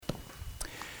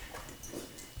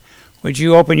Would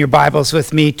you open your Bibles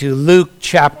with me to Luke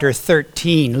chapter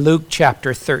 13? Luke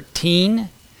chapter 13.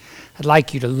 I'd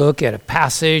like you to look at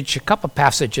a couple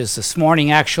passages this morning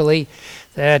actually,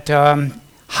 that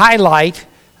highlight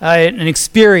an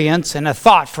experience and a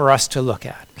thought for us to look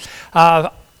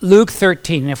at. Luke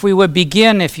 13. If we would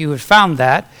begin, if you have found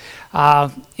that,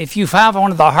 if you have one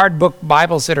of the hard book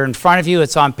Bibles that are in front of you,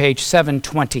 it's on page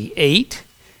 728.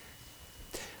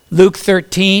 Luke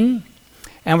 13.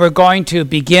 And we're going to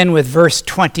begin with verse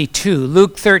 22.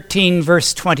 Luke 13,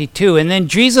 verse 22. And then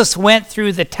Jesus went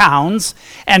through the towns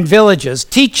and villages,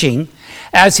 teaching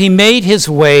as he made his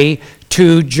way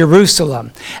to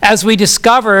Jerusalem. As we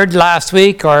discovered last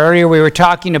week, or earlier we were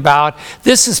talking about,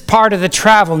 this is part of the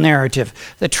travel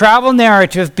narrative. The travel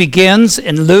narrative begins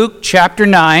in Luke chapter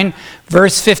 9,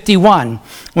 verse 51,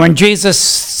 when Jesus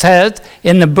said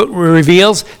in the book,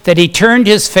 reveals that he turned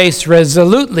his face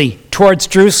resolutely towards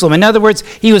Jerusalem. In other words,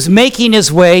 he was making his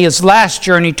way, his last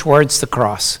journey towards the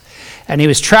cross. And he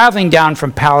was traveling down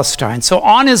from Palestine. So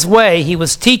on his way, he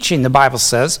was teaching, the Bible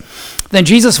says. Then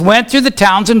Jesus went through the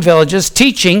towns and villages,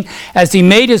 teaching as he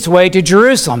made his way to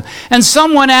Jerusalem. And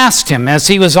someone asked him as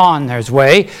he was on his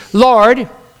way, "Lord,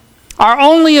 are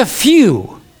only a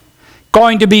few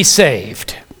going to be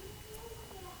saved?"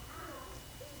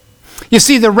 You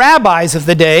see, the rabbis of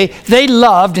the day, they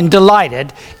loved and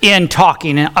delighted in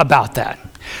talking about that,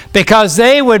 because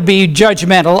they would be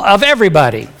judgmental of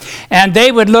everybody. And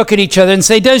they would look at each other and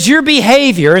say, does your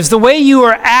behavior, is the way you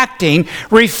are acting,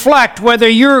 reflect whether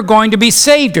you're going to be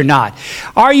saved or not?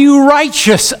 Are you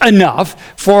righteous enough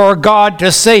for God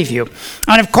to save you?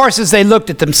 And of course, as they looked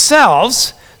at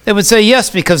themselves, they would say yes,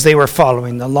 because they were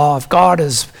following the law of God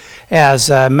as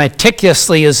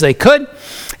meticulously as they could.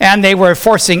 And they were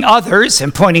forcing others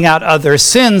and pointing out other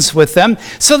sins with them.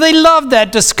 So they loved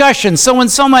that discussion. So when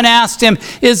someone asked him,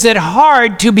 is it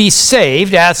hard to be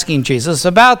saved? Asking Jesus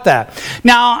about that.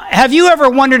 Now, have you ever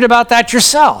wondered about that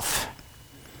yourself?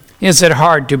 Is it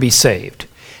hard to be saved?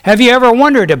 Have you ever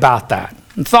wondered about that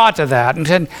and thought of that and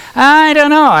said, I don't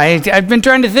know. I've been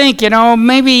trying to think,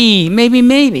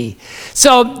 maybe.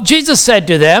 So Jesus said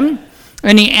to them,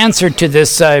 and he answered to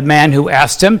this man who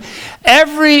asked him,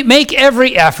 make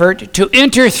every effort to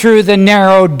enter through the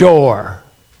narrow door,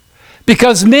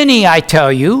 because many, I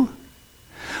tell you,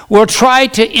 will try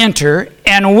to enter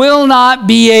and will not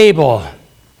be able.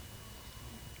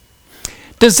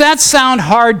 Does that sound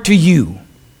hard to you?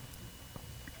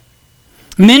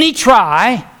 Many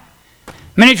try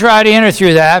to enter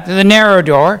through the narrow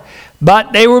door,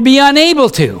 but they will be unable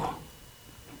to.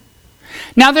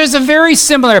 Now, there's a very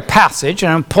similar passage,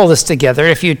 and I'll pull this together.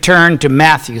 If you turn to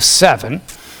Matthew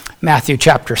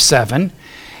chapter 7,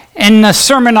 in the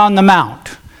Sermon on the Mount.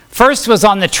 First was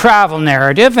on the travel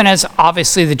narrative, and as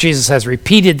obviously that Jesus has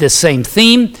repeated this same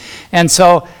theme. And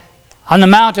so on the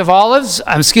Mount of Olives,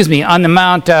 on the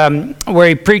Mount where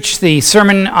he preached the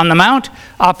Sermon on the Mount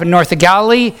up in north of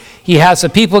Galilee, he has the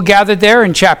people gathered there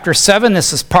in chapter 7.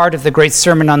 This is part of the great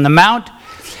Sermon on the Mount.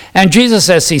 And Jesus,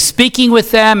 as he's speaking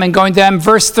with them and going to them,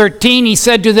 verse 13, he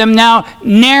said to them, now,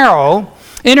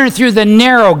 enter through the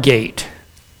narrow gate.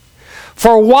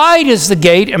 For wide is the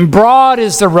gate and broad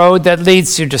is the road that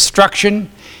leads to destruction,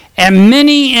 and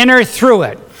many enter through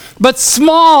it. But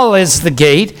small is the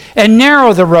gate and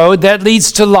narrow the road that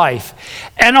leads to life,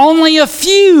 and only a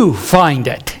few find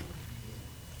it.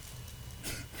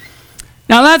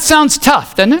 Now that sounds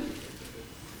tough, doesn't it?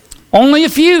 Only a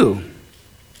few.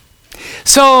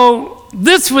 So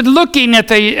this would looking at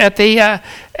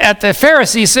the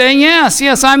Pharisees saying,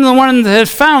 yes, I'm the one that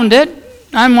has found it.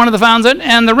 I'm one of the found it,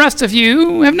 and the rest of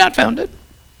you have not found it.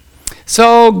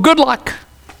 So good luck.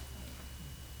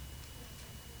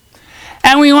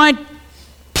 And we might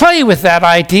play with that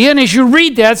idea, and as you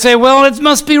read that, say, well, it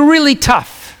must be really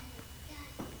tough.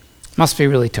 Must be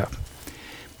really tough.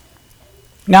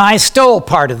 Now, I stole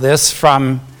part of this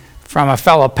from a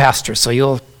fellow pastor,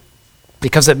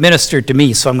 because it ministered to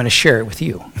me, so I'm going to share it with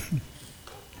you.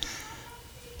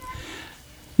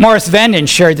 Morris Vanden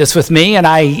shared this with me, and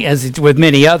as with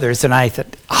many others, and I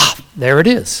thought, there it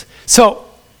is. So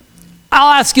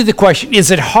I'll ask you the question,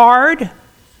 is it hard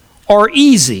or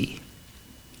easy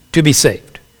to be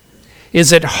saved?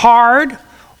 Is it hard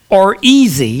or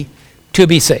easy to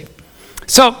be saved?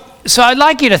 So I'd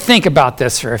like you to think about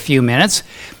this for a few minutes.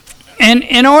 And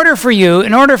in order for you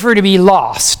to be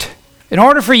lost,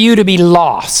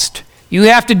 you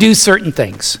have to do certain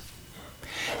things.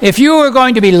 If you are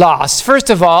going to be lost, first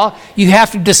of all, you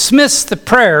have to dismiss the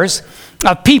prayers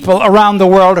of people around the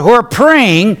world who are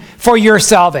praying for your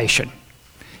salvation.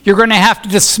 you're going to have to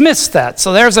dismiss that.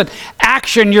 So there's an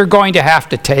action you're going to have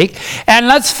to take. And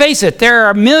let's face it, there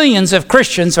are millions of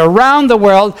Christians around the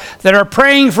world that are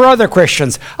praying for other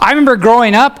Christians. I remember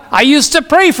growing up, I used to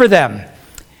pray for them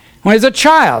when I was a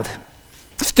child.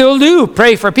 Still do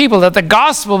pray for people that the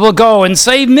gospel will go and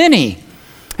save many.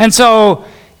 And so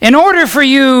in order for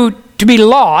you to be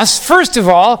lost, first of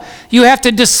all, you have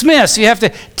to dismiss, you have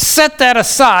to set that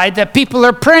aside that people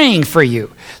are praying for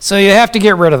you. So you have to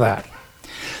get rid of that.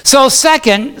 So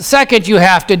second, you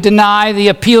have to deny the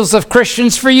appeals of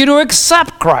Christians for you to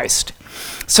accept Christ.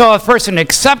 So if a person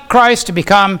accepts Christ to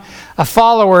become a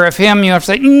follower of him, you have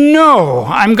to say, no,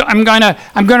 I'm going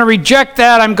to reject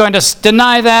that. I'm going to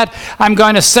deny that. I'm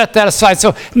going to set that aside.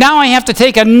 So now I have to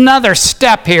take another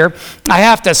step here. I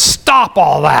have to stop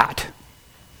all that.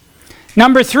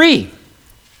 Number 3,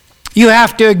 you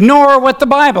have to ignore what the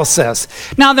Bible says.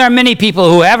 Now, there are many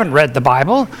people who haven't read the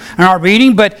Bible and aren't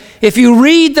reading, but if you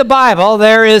read the Bible,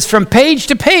 there is from page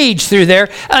to page through there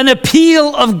an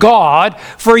appeal of God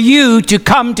for you to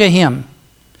come to him.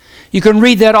 You can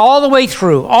read that all the way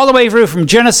through from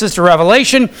Genesis to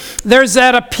Revelation. There's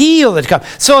that appeal that comes.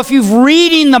 So if you're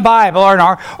reading the Bible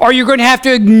or you're going to have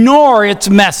to ignore its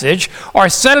message or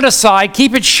set it aside,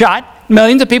 keep it shut,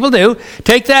 millions of people do,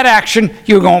 take that action,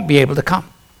 you won't be able to come.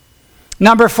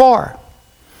 Number 4.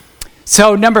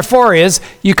 So number 4 is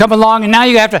you come along and now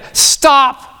you have to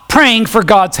stop praying for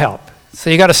God's help. So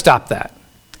you got to stop that.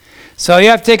 So you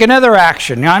have to take another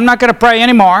action. Now, I'm not going to pray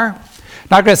anymore.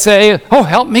 Not going to say, oh,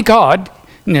 help me, God.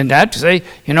 And that to say,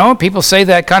 people say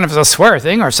that kind of as a swear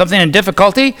thing or something in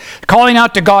difficulty, calling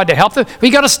out to God to help them. We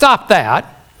got to stop that.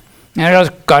 And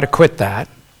you got to quit that.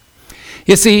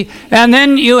 You see, and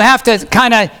then you have to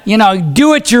kind of,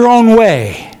 do it your own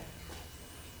way.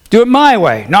 Do it my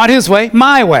way, not his way,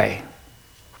 my way.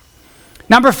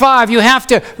 Number 5, you have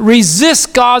to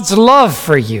resist God's love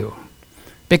for you.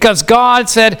 Because God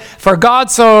said, for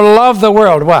God so loved the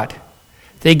world, what?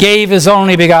 They gave his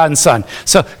only begotten Son.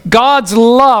 So God's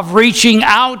love reaching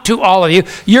out to all of you,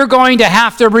 you're going to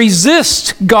have to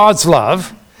resist God's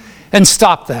love and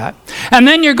stop that. And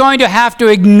then you're going to have to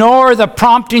ignore the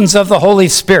promptings of the Holy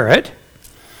Spirit.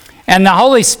 And the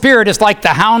Holy Spirit is like the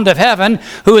hound of heaven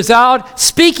who is out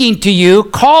speaking to you,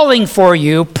 calling for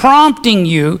you, prompting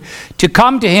you to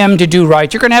come to him to do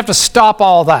right. You're going to have to stop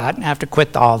all that and have to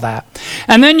quit all that.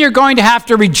 And then you're going to have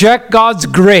to reject God's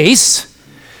grace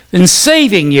in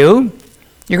saving you.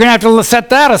 You're going to have to set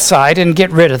that aside and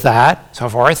get rid of that, so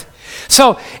forth.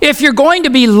 So if you're going to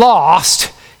be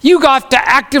lost, you got to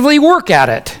actively work at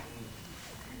it.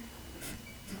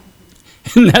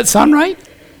 Doesn't that sound right?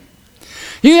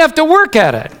 You have to work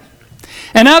at it.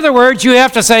 In other words, you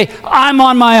have to say, I'm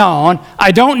on my own.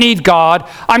 I don't need God.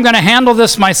 I'm going to handle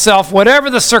this myself,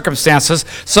 whatever the circumstances.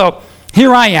 So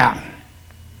here I am.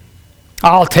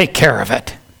 I'll take care of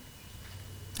it.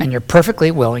 And you're perfectly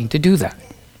willing to do that.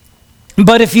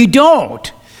 But if you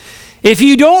don't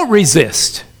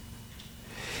resist,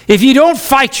 if you don't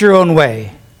fight your own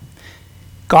way,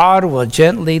 God will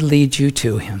gently lead you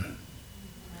to him.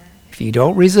 If you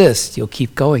don't resist, you'll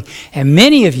keep going. And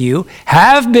many of you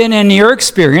have been, in your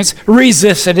experience,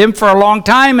 resisted him for a long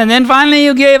time, and then finally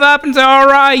you gave up and said, all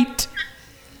right.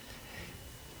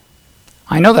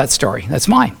 I know that story. That's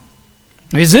mine.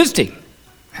 Resisting.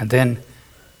 And then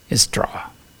his draw,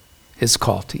 his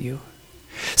call to you.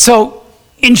 So,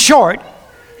 in short,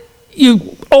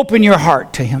 you open your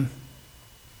heart to him.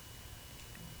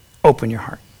 Open your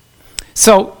heart.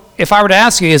 So, if I were to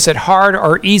ask you, is it hard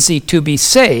or easy to be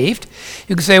saved?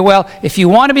 You can say, well, if you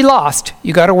want to be lost,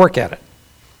 you got to work at it.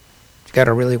 You got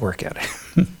to really work at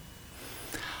it.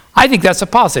 I think that's a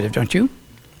positive, don't you?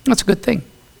 That's a good thing.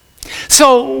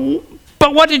 So,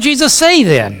 but what did Jesus say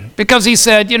then? Because he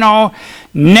said,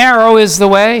 narrow is the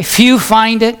way, few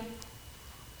find it.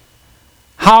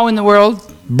 How in the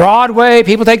world? Broad way,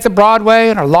 people take the broad way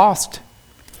and are lost.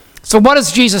 So what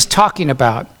is Jesus talking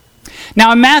about?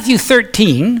 Now in Matthew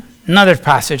 13, another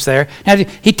passage there, now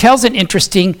he tells an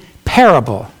interesting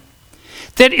parable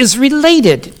that is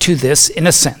related to this in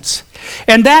a sense.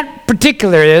 And that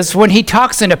particular is when he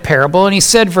talks in a parable, and he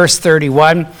said, verse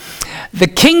 31, the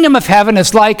kingdom of heaven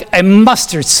is like a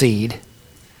mustard seed,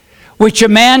 which a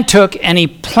man took and he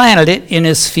planted it in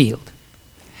his field.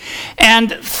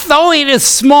 And though it is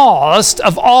smallest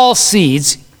of all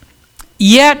seeds,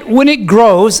 yet when it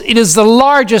grows, it is the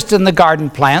largest in the garden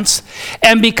plants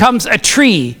and becomes a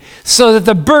tree, so that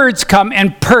the birds come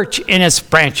and perch in its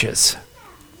branches.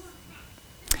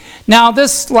 Now,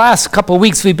 this last couple of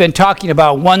weeks, we've been talking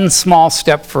about one small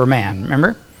step for man,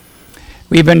 remember?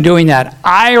 We've been doing that.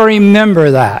 I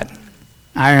remember that.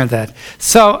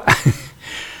 So,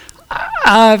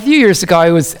 A few years ago,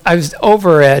 I was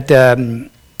over at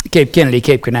Cape Kennedy,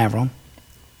 Cape Canaveral,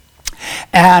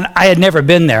 and I had never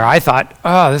been there. I thought,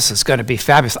 oh, this is going to be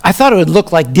fabulous. I thought it would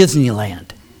look like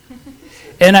Disneyland.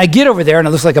 And I get over there, and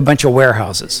it looks like a bunch of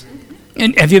warehouses.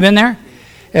 And have you been there?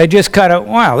 I just kind of,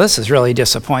 wow, this is really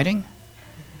disappointing.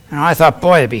 And I thought,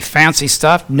 boy, it'd be fancy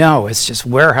stuff. No, it's just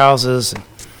warehouses and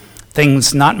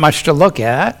things not much to look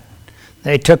at.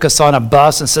 They took us on a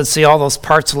bus and said, see all those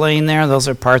parts laying there? Those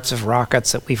are parts of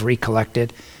rockets that we've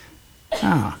recollected.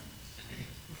 Oh,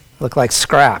 look like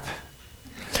scrap.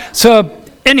 So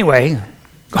anyway,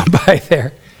 go by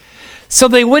there. So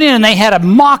they went in and they had a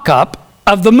mock-up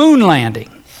of the moon landing.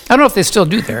 I don't know if they still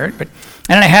do there, but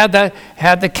and I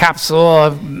had the capsule,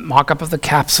 a mock-up of the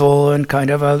capsule and kind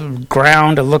of a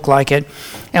ground to look like it.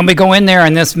 And we go in there,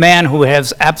 and this man who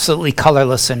is absolutely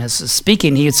colorless in his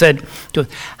speaking, he said to us,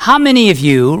 how many of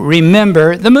you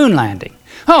remember the moon landing?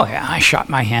 Oh, yeah, I shot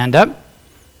my hand up,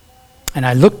 and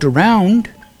I looked around,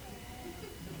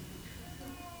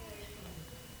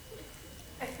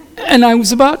 and I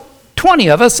was about 20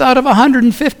 of us out of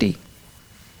 150.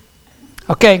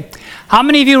 Okay, how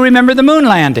many of you remember the moon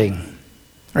landing?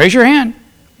 Raise your hand.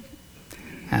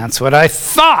 That's what I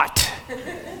thought.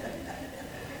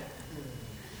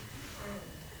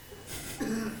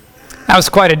 That was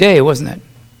quite a day, wasn't it?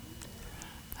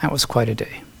 That was quite a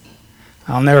day.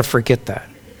 I'll never forget that.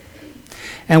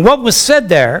 And what was said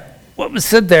there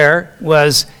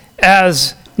was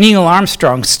as Neil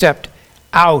Armstrong stepped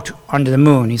out onto the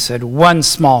moon, he said, one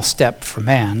small step for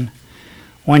man,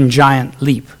 one giant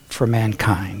leap for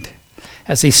mankind.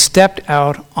 As he stepped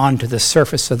out onto the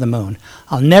surface of the moon.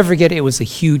 I'll never forget it. It was a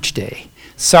huge day.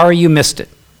 Sorry you missed it.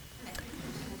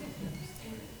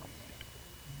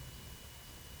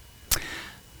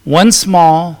 One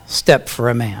small step for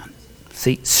a man.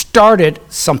 See, started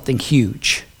something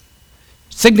huge.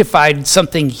 Signified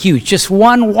something huge. Just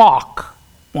one walk,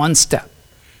 one step.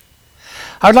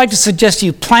 I would like to suggest to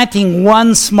you planting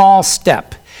one small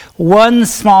step, one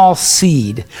small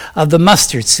seed of the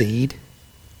mustard seed.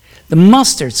 The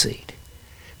mustard seed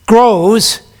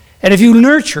grows, and if you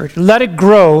nurture it, let it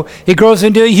grow, it grows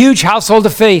into a huge household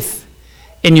of faith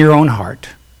in your own heart.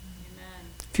 Amen.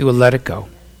 If you will let it go.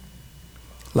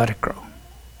 Let it grow.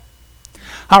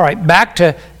 All right, back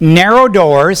to narrow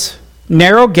doors,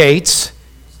 narrow gates,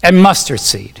 and mustard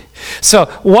seed. So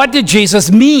what did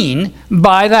Jesus mean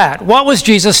by that? What was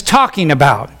Jesus talking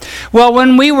about? Well,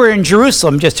 when we were in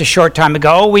Jerusalem just a short time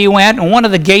ago, we went, and one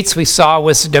of the gates we saw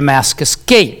was the Damascus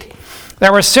Gate.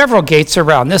 There were several gates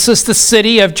around. This is the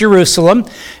city of Jerusalem,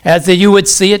 as you would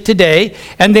see it today.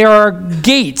 And there are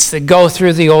gates that go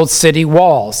through the old city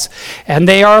walls. And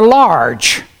they are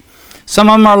large. Some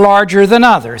of them are larger than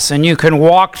others, and you can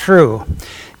walk through.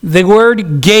 The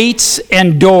word gates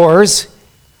and doors,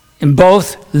 in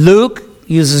both Luke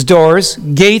uses doors,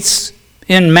 gates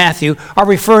in Matthew, are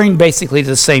referring basically to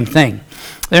the same thing.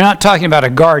 They're not talking about a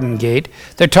garden gate.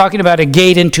 They're talking about a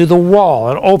gate into the wall,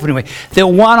 an opening way, that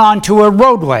went onto a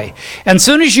roadway. And as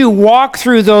soon as you walk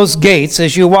through those gates,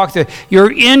 as you walk through, you're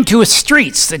into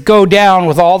streets that go down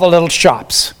with all the little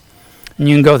shops. And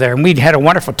you can go there. And we had a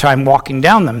wonderful time walking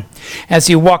down them. As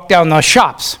you walk down those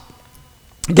shops,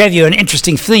 it gave you an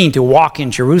interesting feeling to walk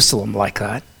in Jerusalem like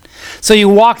that. So you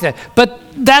walk that. But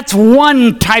that's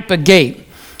one type of gate.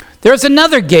 There's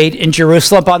another gate in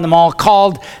Jerusalem on the mall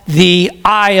called the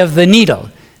Eye of the Needle.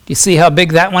 Do you see how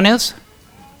big that one is?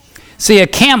 See, a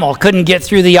camel couldn't get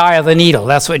through the eye of the needle.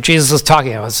 That's what Jesus was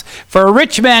talking about. For a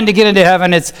rich man to get into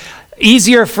heaven, it's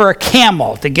easier for a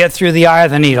camel to get through the eye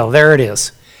of the needle. There it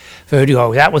is.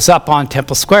 That was up on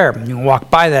Temple Square. You can walk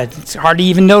by that. It's hard to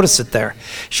even notice it there.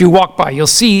 As you walk by, you'll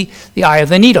see the eye of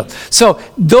the needle. So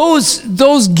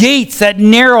those gates, that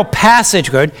narrow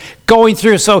passage going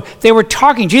through. So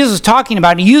Jesus was talking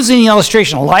about using the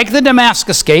illustration like the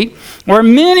Damascus Gate, where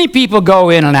many people go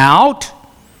in and out,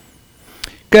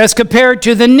 as compared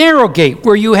to the narrow gate,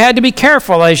 where you had to be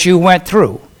careful as you went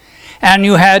through. And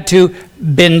you had to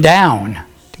bend down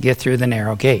to get through the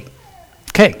narrow gate.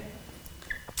 Okay.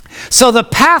 So the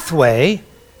pathway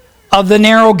of the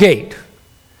narrow gate,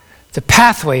 to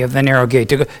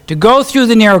go through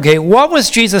the narrow gate, what was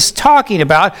Jesus talking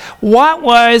about? What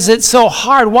was it so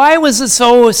hard? Why was it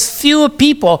so few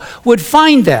people would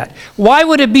find that? Why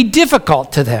would it be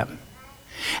difficult to them?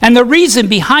 And the reason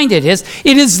behind it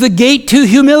is the gate to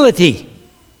humility.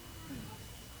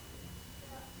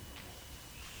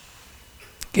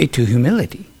 Gate to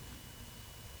humility.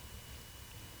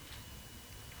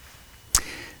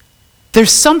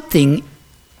 There's something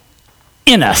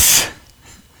in us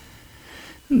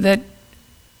that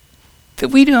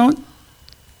we don't,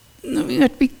 we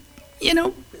have to be,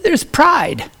 there's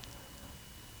pride.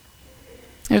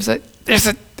 There's a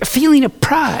feeling of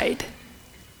pride.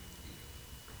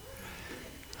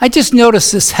 I just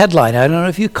noticed this headline. I don't know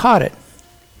if you caught it.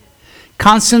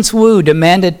 Constance Wu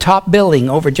demanded top billing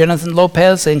over Jennifer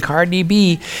Lopez and Cardi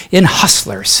B in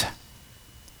Hustlers.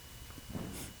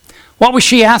 What was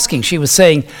she asking? She was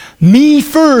saying, me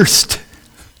first.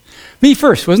 Me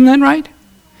first, wasn't that right?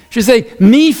 She would say,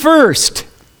 me first.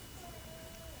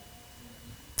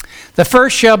 The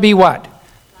first shall be what?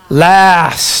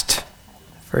 Last.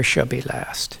 First shall be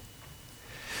last.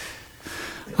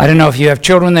 I don't know if you have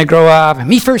children that grow up.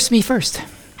 Me first, me first.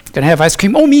 Gonna have ice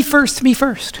cream. Oh, me first, me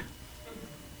first.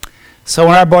 So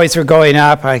when our boys were growing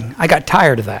up, I got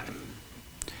tired of that.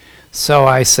 So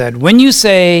I said, when you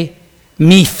say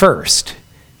me first,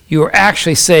 you are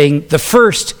actually saying the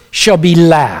first shall be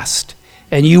last,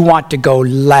 and you want to go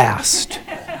last.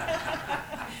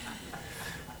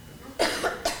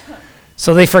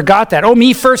 So they forgot that. Oh,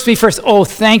 me first, me first. Oh,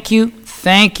 thank you,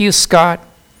 Scott.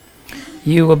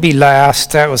 You will be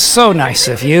last. That was so nice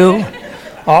of you.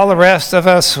 All the rest of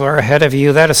us were ahead of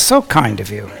you. That is so kind of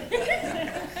you.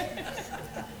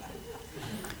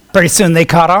 Pretty soon they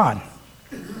caught on.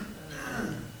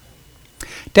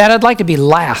 Dad, I'd like to be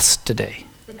last today.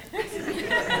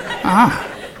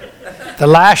 The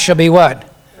last shall be what?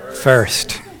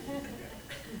 First.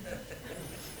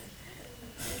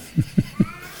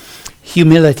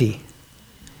 Humility.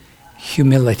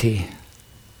 Humility.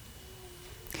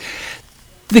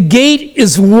 The gate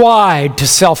is wide to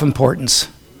self-importance.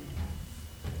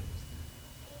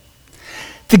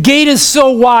 The gate is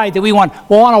so wide that we want to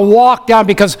walk down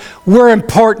because we're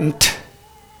important.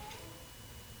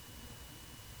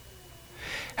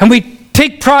 And we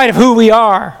take pride of who we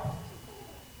are.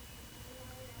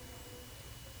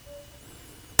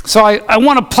 So I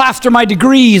want to plaster my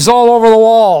degrees all over the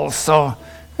walls. So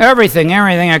everything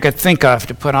I could think of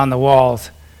to put on the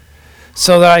walls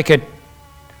so that I could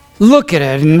look at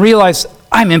it and realize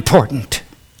I'm important.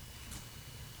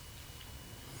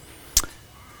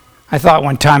 I thought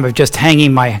one time of just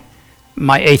hanging my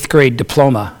 8th grade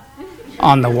diploma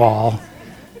on the wall.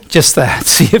 Just that,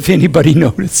 see if anybody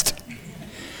noticed.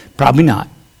 Probably not.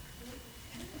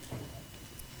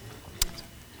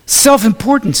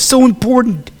 Self-importance, so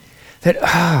important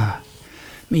that,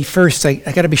 me first, I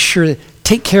got to be sure to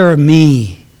take care of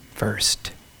me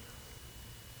first.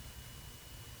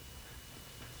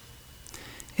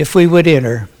 If we would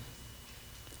enter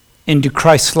into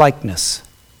Christ's likeness,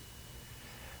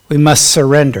 we must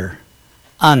surrender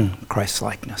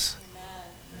un-Christ-likeness.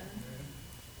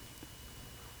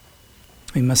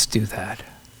 We must do that.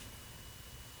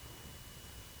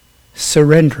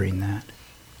 Surrendering that.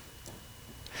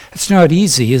 It's not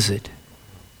easy, is it?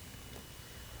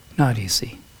 Not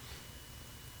easy.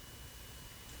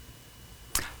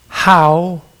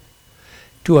 How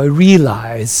do I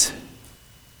realize?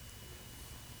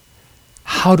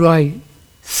 How do I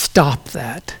stop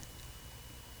that?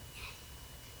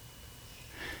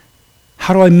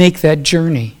 How do I make that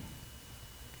journey?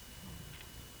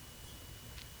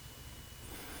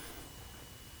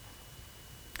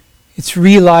 It's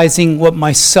realizing what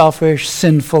my selfish,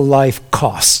 sinful life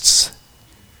costs.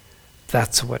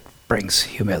 That's what brings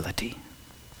humility.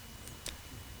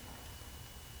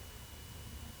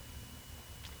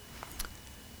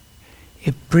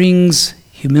 It brings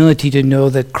humility to know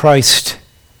that Christ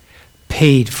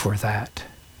paid for that.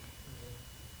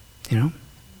 You know?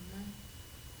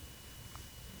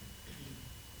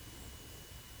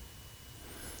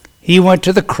 He went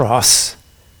to the cross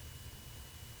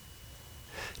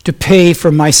to pay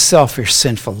for my selfish,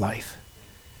 sinful life.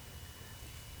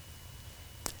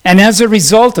 And as a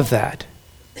result of that,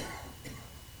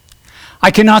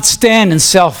 I cannot stand in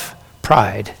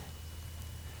self-pride,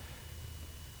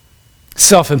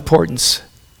 self-importance,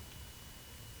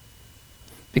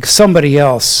 because somebody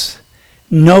else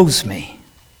knows me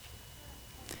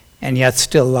and yet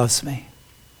still loves me.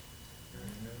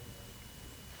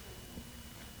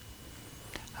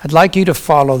 I'd like you to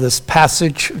follow this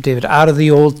passage of David out of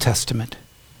the Old Testament.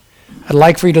 I'd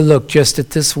like for you to look just at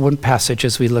this one passage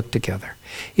as we look together.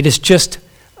 It is just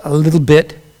a little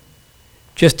bit,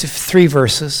 just 3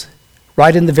 verses,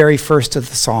 right in the very first of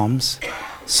the Psalms,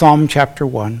 Psalm chapter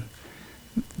 1.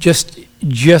 Just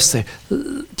listen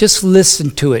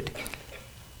to it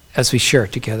as we share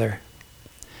it together.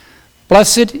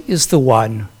 Blessed is the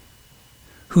one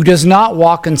who does not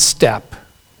walk in step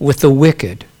with the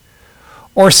wicked,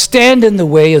 or stand in the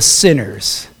way of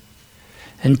sinners,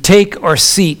 and take our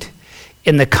seat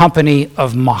in the company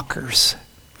of mockers,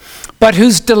 but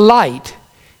whose delight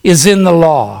is in the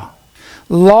law.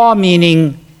 Law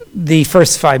meaning the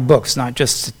first 5 books, not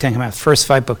just the Ten Commandments, first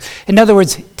 5 books. In other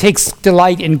words, takes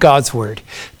delight in God's word.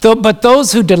 But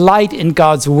those who delight in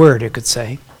God's word, it could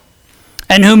say,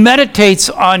 and who meditates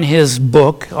on his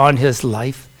book, on his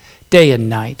life, day and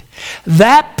night,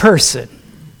 that person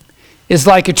is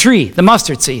like a tree, the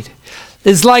mustard seed,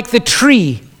 is like the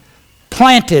tree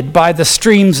planted by the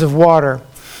streams of water,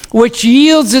 which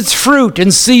yields its fruit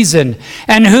in season,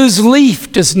 and whose leaf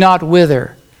does not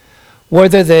wither,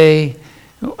 wherever they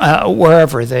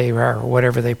are,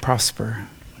 whatever they prosper.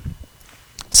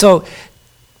 So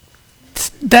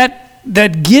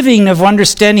that giving of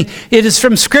understanding, it is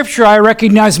from Scripture I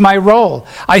recognize my role.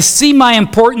 I see my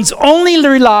importance only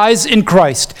relies in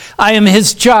Christ. I am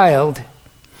his child.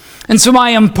 And so my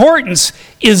importance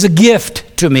is a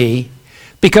gift to me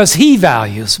because he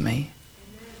values me.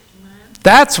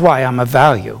 That's why I'm of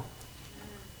value.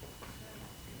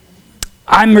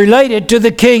 I'm related to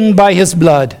the King by his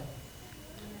blood.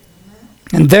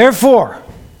 And therefore,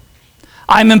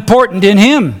 I'm important in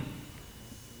him.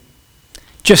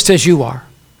 Just as you are.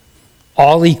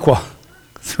 All equal.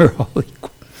 We're all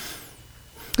equal.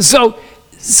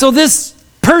 So this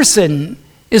person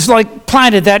is like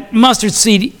planted, that mustard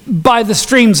seed, by the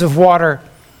streams of water.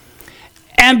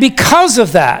 And because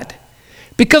of that,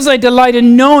 because I delight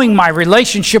in knowing my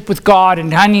relationship with God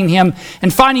and finding him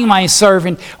and finding my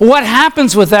servant, what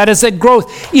happens with that is that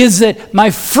growth is that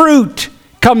my fruit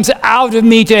comes out of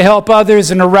me to help others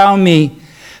and around me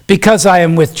because I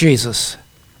am with Jesus.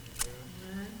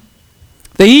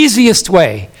 The easiest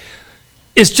way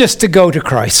is just to go to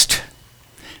Christ.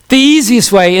 The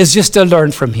easiest way is just to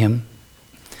learn from him.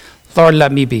 Lord,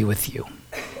 let me be with you.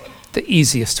 The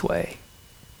easiest way.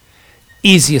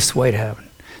 Easiest way to heaven.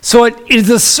 So it is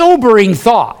a sobering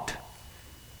thought.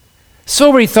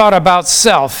 Sobering thought about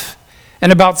self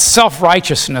and about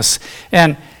self-righteousness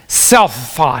and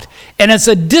self-thought. And it's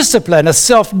a discipline, a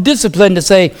self-discipline to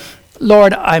say,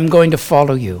 Lord, I'm going to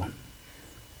follow you.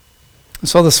 And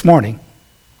so this morning,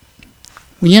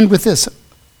 we end with this.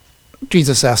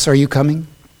 Jesus asks, are you coming?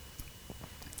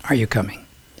 Are you coming?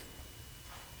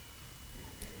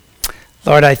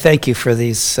 Lord, I thank you for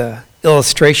these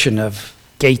illustration of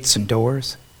gates and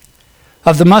doors.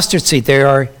 Of the mustard seed,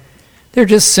 they're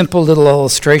just simple little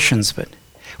illustrations, but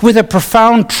with a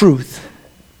profound truth.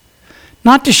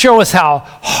 Not to show us how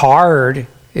hard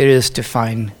it is to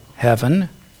find heaven,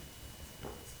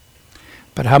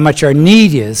 but how much our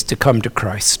need is to come to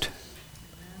Christ.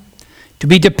 To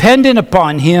be dependent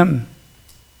upon him.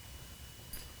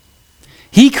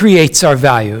 He creates our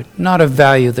value, not a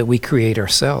value that we create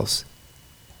ourselves.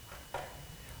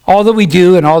 All that we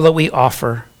do and all that we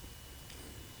offer,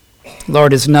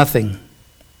 Lord, is nothing.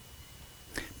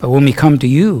 But when we come to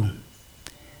you,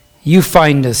 you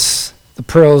find us the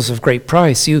pearls of great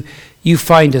price. You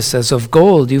find us as of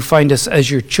gold. You find us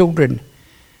as your children.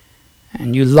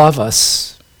 And you love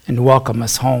us and welcome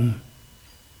us home.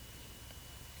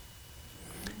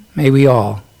 May we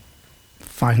all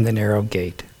find the narrow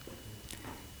gate.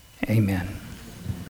 Amen.